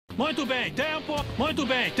Muito bem, tempo. Muito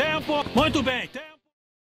bem, tempo. Muito bem, tempo.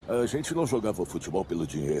 A gente não jogava futebol pelo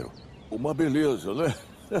dinheiro. Uma beleza, né?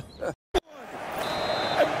 And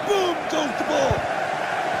boom goes the ball.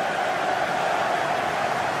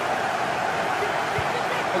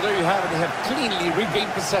 Well, there you have it. They have cleanly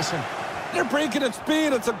regained possession. They're breaking at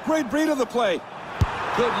speed. It's a great read of the play.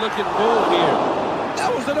 Good-looking move here.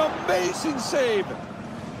 That was an amazing save.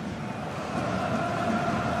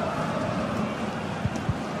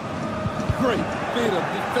 Great bit of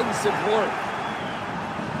defensive work.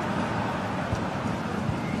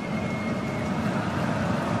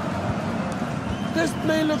 This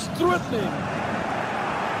play looks threatening.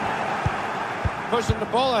 Pushing the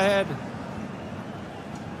ball ahead.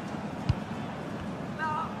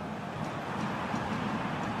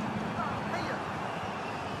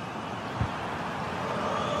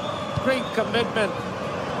 Great commitment.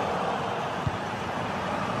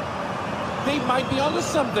 They might be onto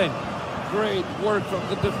something. Great work from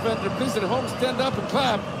the defender. Please at home, stand up and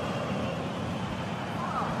clap.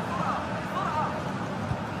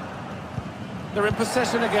 They're in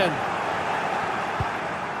possession again.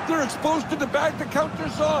 They're exposed to the back. The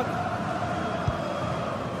counter's on.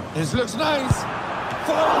 This looks nice.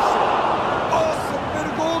 Fires it. Awesome bit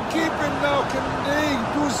of goalkeeping now. Can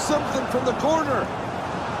they do something from the corner?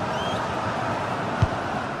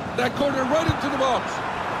 That corner right into the box.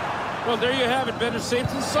 Well, there you have it. Better safe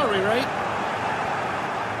than sorry, right?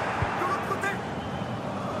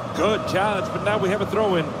 Good challenge, but now we have a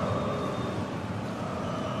throw-in.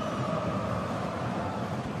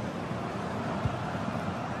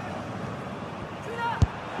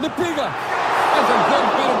 Lipiga. That's a good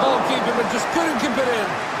bit of goalkeeping, but just couldn't keep it in.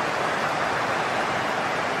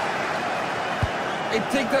 They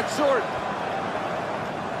take that short.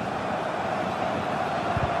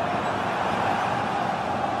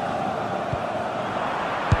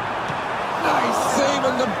 Nice save,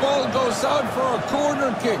 and the ball goes out for a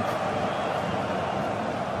corner kick.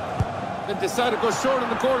 They decide to go short in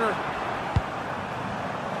the corner.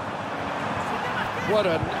 What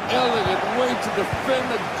an elegant way to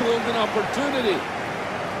defend a golden opportunity.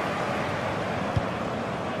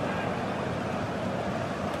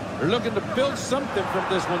 They're looking to build something from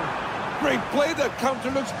this one. Great play. That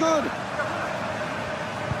counter looks good.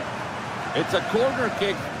 It's a corner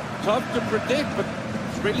kick. Tough to predict, but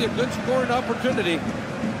it's really a good scoring opportunity.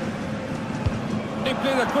 They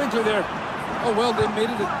played that quickly there. Oh, well, they made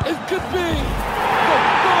it. It could be the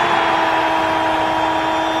goal!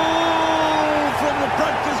 From the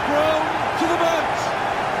practice ground to the match.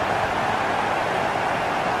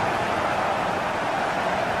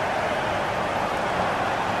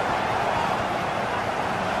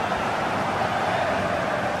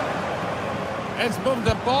 Let's move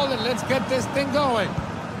the ball and let's get this thing going.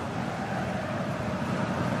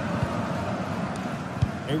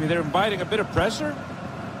 Maybe they're inviting a bit of pressure.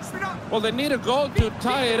 Well, they need a goal to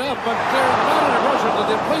tie it up, but they're not in a rush.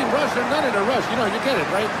 They're playing rush, they're not in a rush. You know, you get it,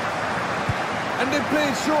 right? And they play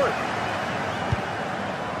it short.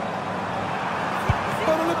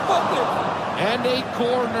 And a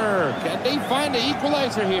corner. Can they find the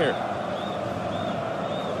equalizer here?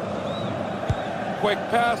 Quick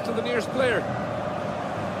pass to the nearest player.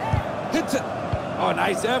 Hits it. Oh,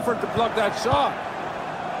 nice effort to block that shot.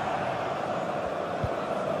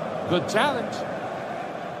 Good challenge.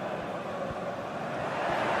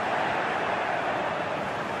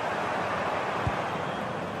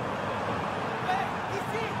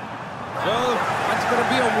 Well, that's going to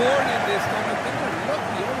be a warning this time. I think they're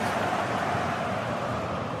lucky.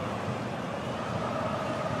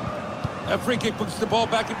 That free kick puts the ball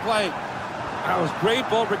back in play. That was great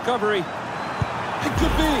ball recovery. It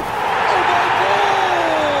could be. Oh, my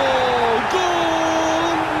goal!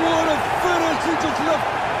 Goal! What a finish! He just left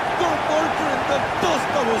the marker in the dust.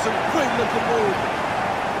 That was a great looking move.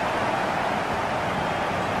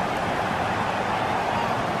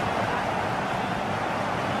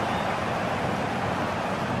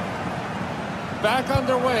 Back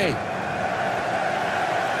underway.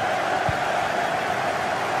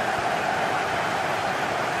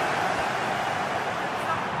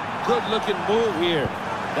 Good-looking move here.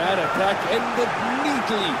 That attack ended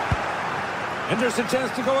neatly. And there's a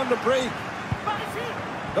chance to go on the break.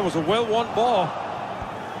 That was a well-won ball.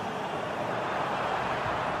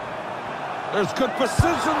 There's good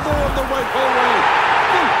precision there on the right way.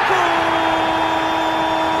 The goal!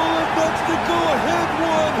 That's the go-ahead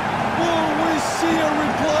one. Will we see a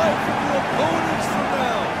reply from the opponents for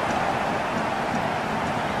now?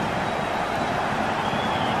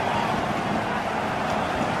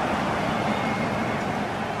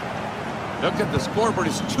 Look at the scoreboard.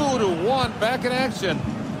 It's 2-1 back in action.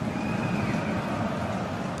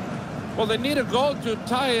 Well, they need a goal to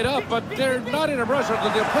tie it up, but they're not in a rush. Or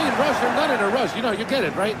they're playing rush, they're not in a rush. You know, you get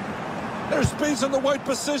it, right? There's space on the wide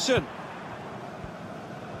position.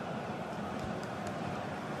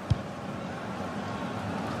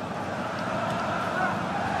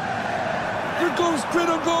 Here goes straight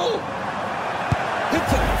on goal.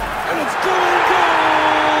 Hits it, and it's going goal!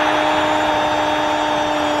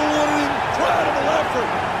 What an incredible effort.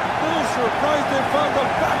 No surprise they found the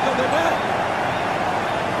back of the net.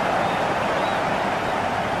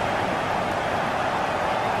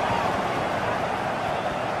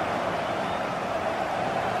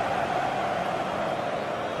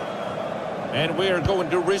 And we are going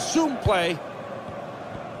to resume play.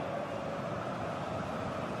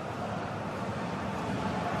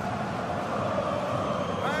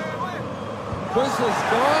 Whistle's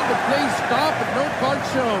gone, the play stopped, but no card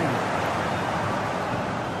shown.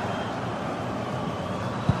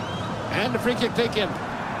 And the free kick taken.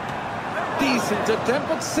 Decent attempt,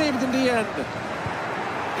 but saved in the end.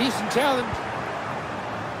 Decent challenge.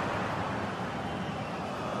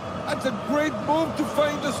 That's a great move to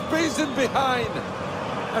find the space in behind.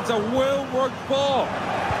 That's a well-worked ball.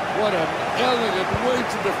 What an elegant way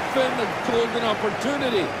to defend a golden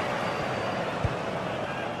opportunity.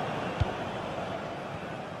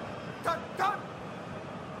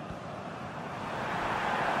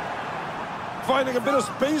 Finding a bit of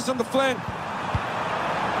space on the flank.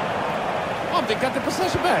 Oh, they got the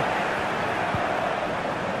possession back.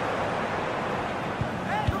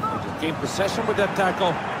 Gained possession with that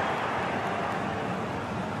tackle.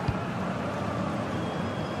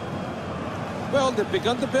 Well, they've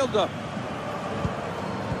begun to build up.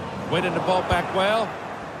 Winning the ball back well.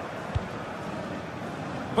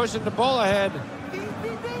 Pushing the ball ahead.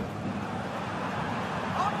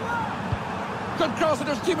 Good cross, and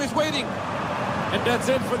there's teammates waiting. And that's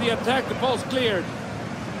it for the attack. The ball's cleared.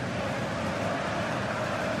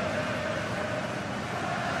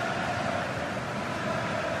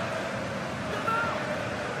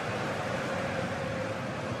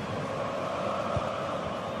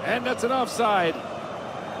 And that's an offside.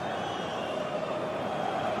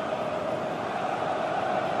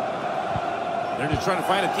 They're just trying to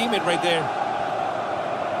find a teammate right there.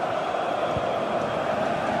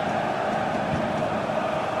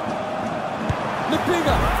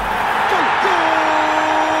 Lipiga. Goal!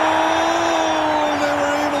 They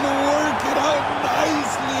were able to work it out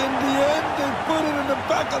nicely. In the end, they put it in the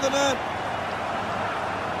back of the net.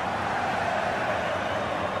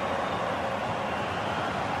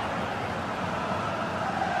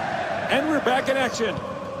 And we're back in action.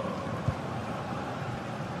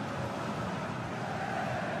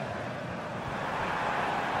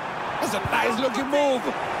 That's a nice looking move.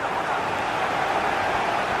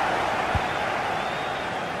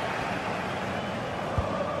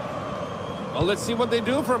 Well, let's see what they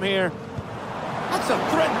do from here. That's a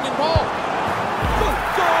threatening ball. Good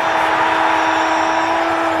goal!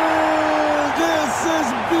 This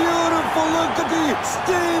is beautiful. Look at the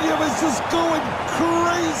stadium. It's just going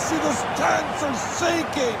crazy. The stands are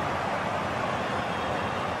shaking.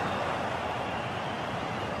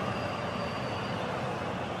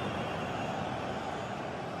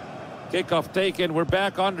 Kickoff taken. We're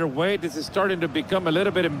back underway. This is starting to become a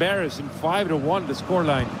little bit embarrassing. 5-1 the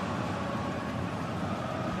scoreline.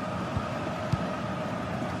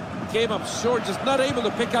 Came up short, just not able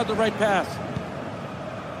to pick out the right pass.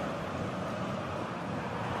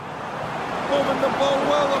 Moving the ball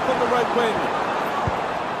well up on the right wing.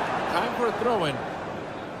 Time for a throw-in.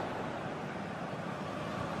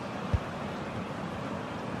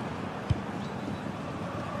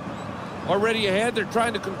 Already ahead, they're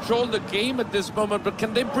trying to control the game at this moment, but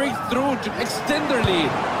can they break through to extend their lead?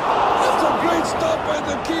 That's a great stop by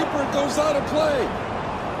the keeper. It goes out of play.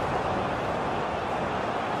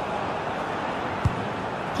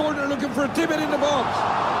 Corner looking for a teammate in the box.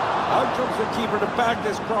 Out comes the keeper to back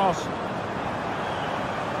this cross.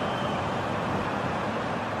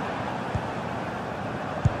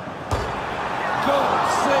 Good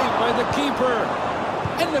save by the keeper.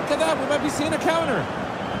 And look at that, we might be seeing a counter.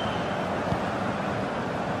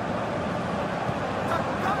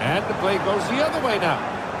 And the play goes the other way now.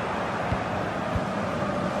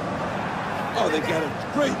 Oh, they got a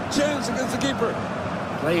great chance against the keeper.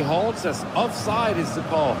 Play halts as offside is the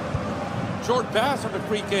call. Short pass on the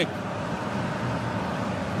free kick.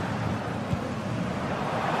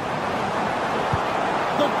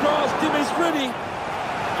 Good cross, teammates ready.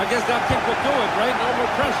 I guess that kick will do it, right? No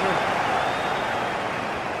more pressure.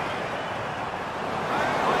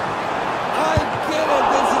 I get it.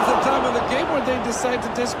 This is the time of the game where they decide to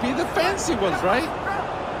just be the fancy ones, right?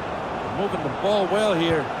 Moving the ball well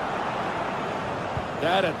here.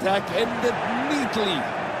 That attack ended neatly.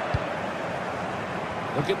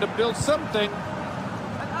 Looking to build something.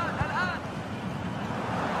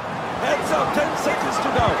 Heads up, 10 seconds to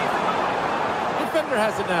go. Defender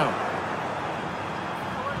has it now.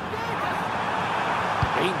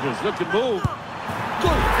 Dangerous looking move.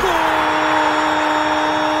 Good goal!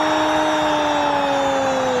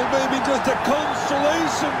 Maybe just a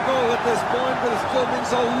consolation goal at this point, but it still means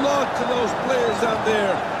a lot to those players out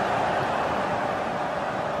there.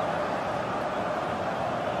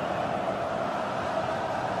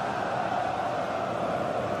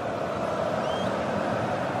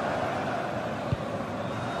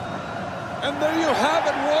 And there you have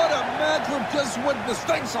it. What a match we've just witnessed.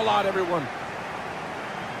 Thanks a lot, everyone.